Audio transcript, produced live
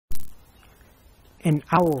An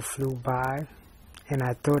hour flew by, and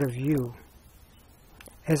I thought of you,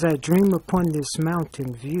 as I dream upon this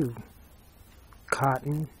mountain view,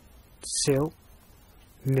 cotton, silk,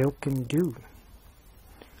 milk and dew.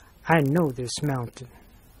 I know this mountain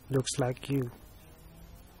looks like you.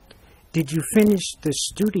 Did you finish the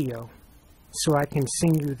studio so I can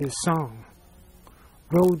sing you this song?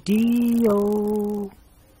 Rodeo,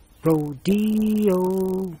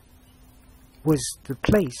 Rodeo was the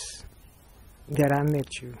place that I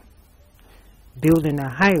met you, building a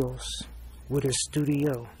house with a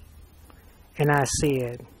studio. And I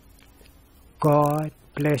said, God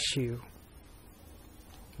bless you.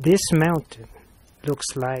 This mountain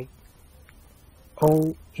looks like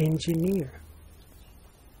old engineer.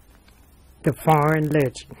 The Foreign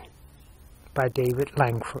Legend by David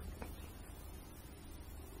Langford.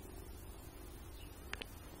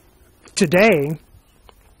 Today,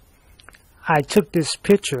 I took this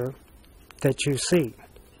picture that you see,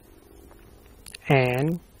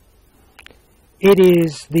 and it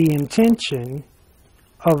is the intention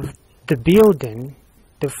of the building,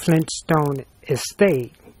 the Flintstone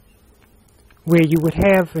Estate, where you would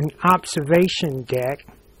have an observation deck,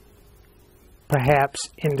 perhaps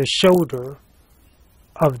in the shoulder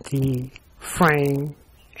of the frame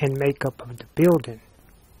and makeup of the building.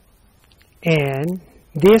 And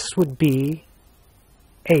this would be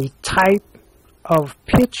a type of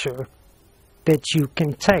picture that you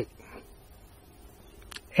can take.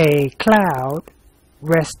 A cloud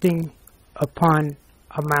resting upon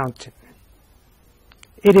a mountain.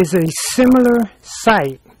 It is a similar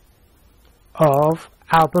site of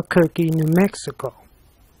Albuquerque, New Mexico,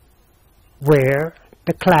 where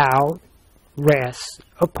the cloud rests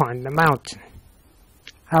upon the mountain.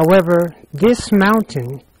 However, this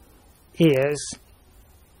mountain is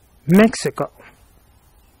Mexico.